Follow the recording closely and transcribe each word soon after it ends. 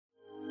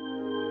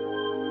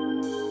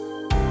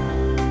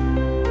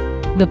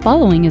The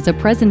following is a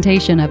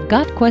presentation of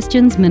Got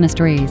Questions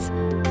Ministries.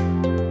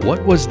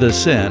 What was the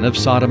sin of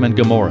Sodom and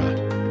Gomorrah?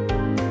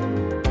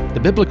 The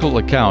biblical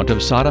account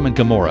of Sodom and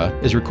Gomorrah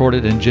is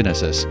recorded in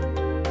Genesis.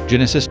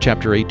 Genesis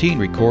chapter 18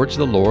 records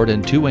the Lord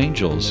and two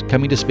angels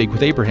coming to speak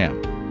with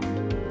Abraham.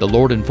 The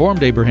Lord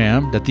informed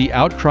Abraham that the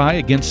outcry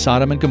against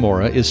Sodom and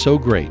Gomorrah is so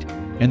great,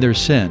 and their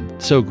sin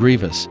so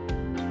grievous.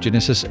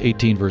 Genesis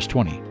 18 verse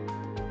 20.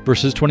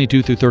 Verses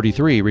 22 through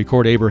 33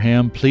 record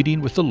Abraham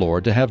pleading with the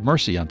Lord to have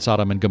mercy on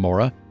Sodom and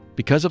Gomorrah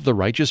because of the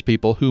righteous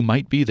people who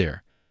might be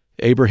there.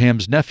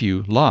 Abraham's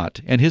nephew,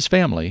 Lot, and his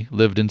family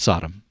lived in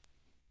Sodom.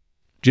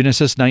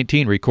 Genesis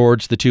 19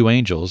 records the two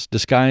angels,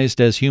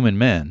 disguised as human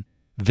men,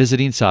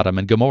 visiting Sodom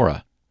and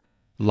Gomorrah.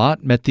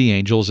 Lot met the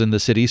angels in the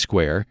city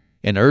square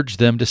and urged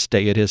them to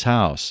stay at his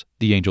house.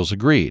 The angels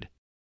agreed.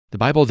 The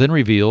Bible then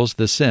reveals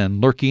the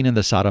sin lurking in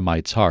the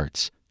Sodomites'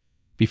 hearts.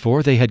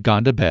 Before they had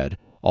gone to bed,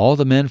 all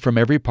the men from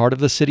every part of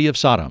the city of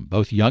Sodom,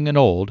 both young and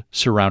old,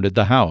 surrounded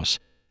the house.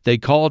 They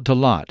called to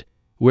Lot,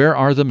 "Where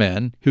are the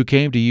men who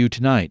came to you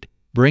tonight?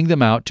 Bring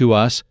them out to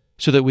us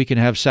so that we can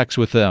have sex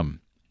with them."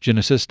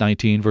 Genesis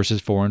 19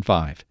 verses 4 and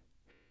 5.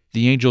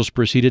 The angels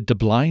proceeded to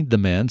blind the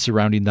men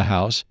surrounding the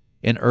house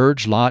and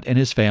urge Lot and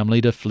his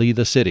family to flee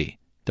the city.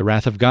 The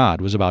wrath of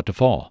God was about to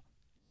fall.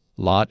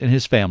 Lot and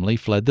his family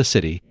fled the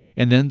city,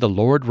 and then the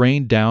Lord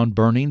rained down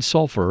burning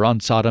sulfur on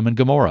Sodom and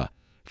Gomorrah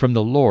from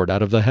the Lord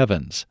out of the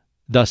heavens.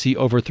 Thus he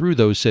overthrew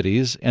those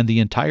cities and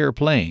the entire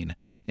plain,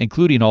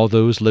 including all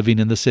those living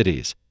in the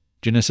cities.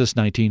 Genesis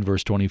 19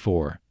 verse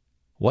 24.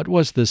 What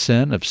was the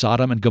sin of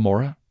Sodom and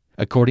Gomorrah?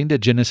 According to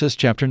Genesis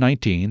chapter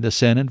 19, the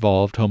sin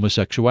involved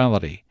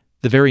homosexuality.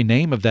 The very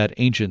name of that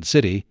ancient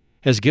city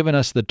has given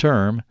us the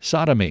term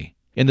sodomy,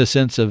 in the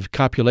sense of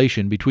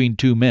copulation between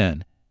two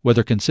men,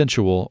 whether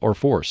consensual or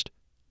forced.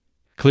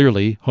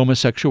 Clearly,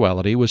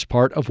 homosexuality was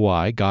part of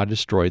why God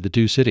destroyed the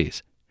two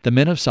cities. The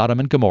men of Sodom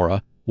and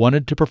Gomorrah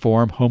wanted to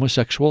perform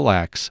homosexual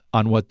acts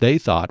on what they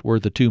thought were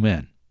the two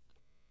men.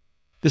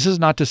 This is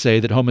not to say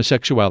that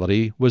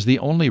homosexuality was the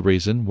only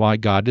reason why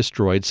God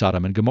destroyed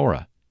Sodom and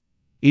Gomorrah.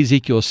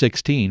 Ezekiel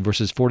 16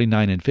 verses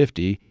 49 and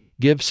 50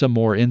 give some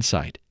more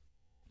insight.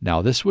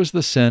 "Now this was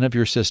the sin of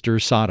your sister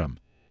Sodom.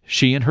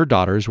 She and her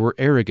daughters were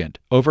arrogant,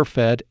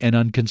 overfed, and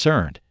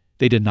unconcerned.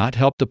 They did not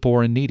help the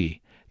poor and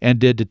needy, and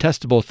did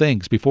detestable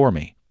things before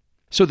me."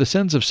 So the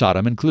sins of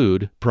Sodom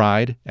include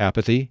pride,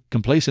 apathy,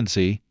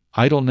 complacency,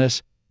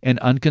 idleness, and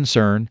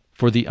unconcern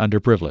for the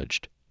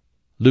underprivileged.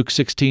 Luke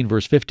 16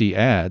 verse 50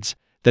 adds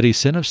that a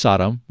sin of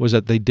Sodom was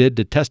that they did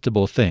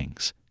detestable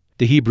things.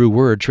 The Hebrew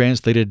word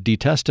translated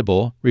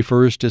detestable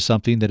refers to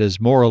something that is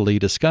morally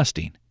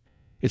disgusting.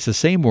 It's the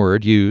same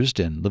word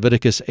used in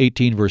Leviticus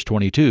 18 verse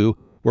 22,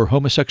 where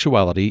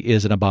homosexuality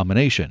is an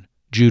abomination.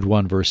 Jude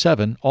 1 verse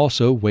 7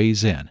 also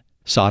weighs in.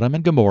 Sodom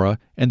and Gomorrah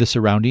and the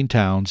surrounding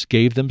towns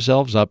gave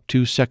themselves up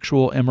to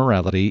sexual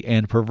immorality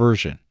and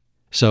perversion.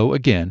 So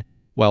again,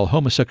 while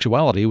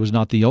homosexuality was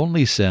not the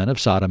only sin of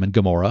Sodom and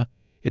Gomorrah,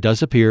 it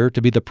does appear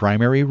to be the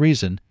primary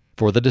reason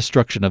for the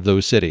destruction of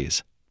those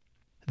cities.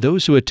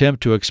 Those who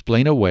attempt to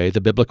explain away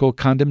the biblical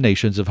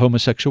condemnations of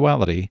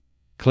homosexuality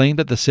claim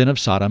that the sin of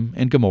Sodom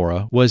and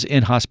Gomorrah was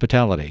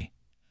inhospitality.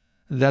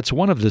 That's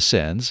one of the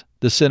sins.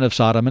 The sin of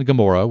Sodom and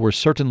Gomorrah were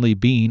certainly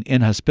being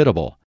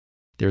inhospitable.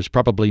 There's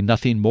probably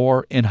nothing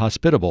more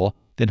inhospitable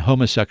than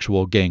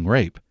homosexual gang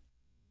rape.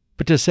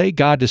 But to say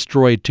God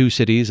destroyed two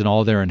cities and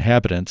all their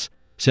inhabitants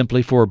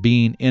simply for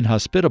being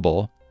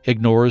inhospitable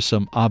ignores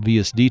some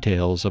obvious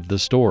details of the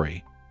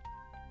story.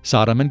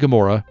 Sodom and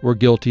Gomorrah were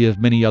guilty of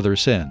many other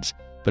sins,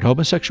 but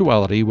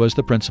homosexuality was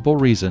the principal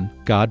reason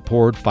God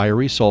poured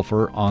fiery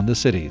sulfur on the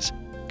cities,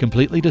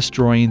 completely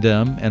destroying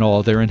them and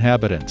all their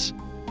inhabitants.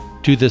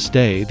 To this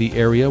day, the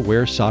area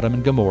where Sodom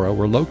and Gomorrah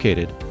were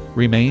located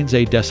remains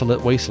a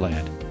desolate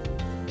wasteland.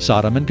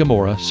 Sodom and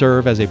Gomorrah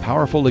serve as a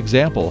powerful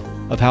example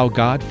of how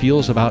God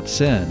feels about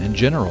sin in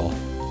general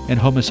and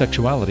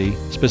homosexuality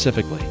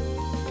specifically.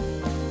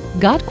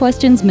 Got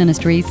Questions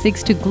Ministries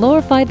seeks to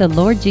glorify the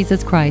Lord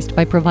Jesus Christ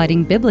by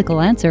providing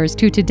biblical answers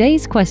to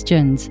today's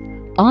questions.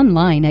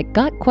 Online at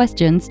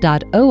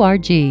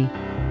gotquestions.org.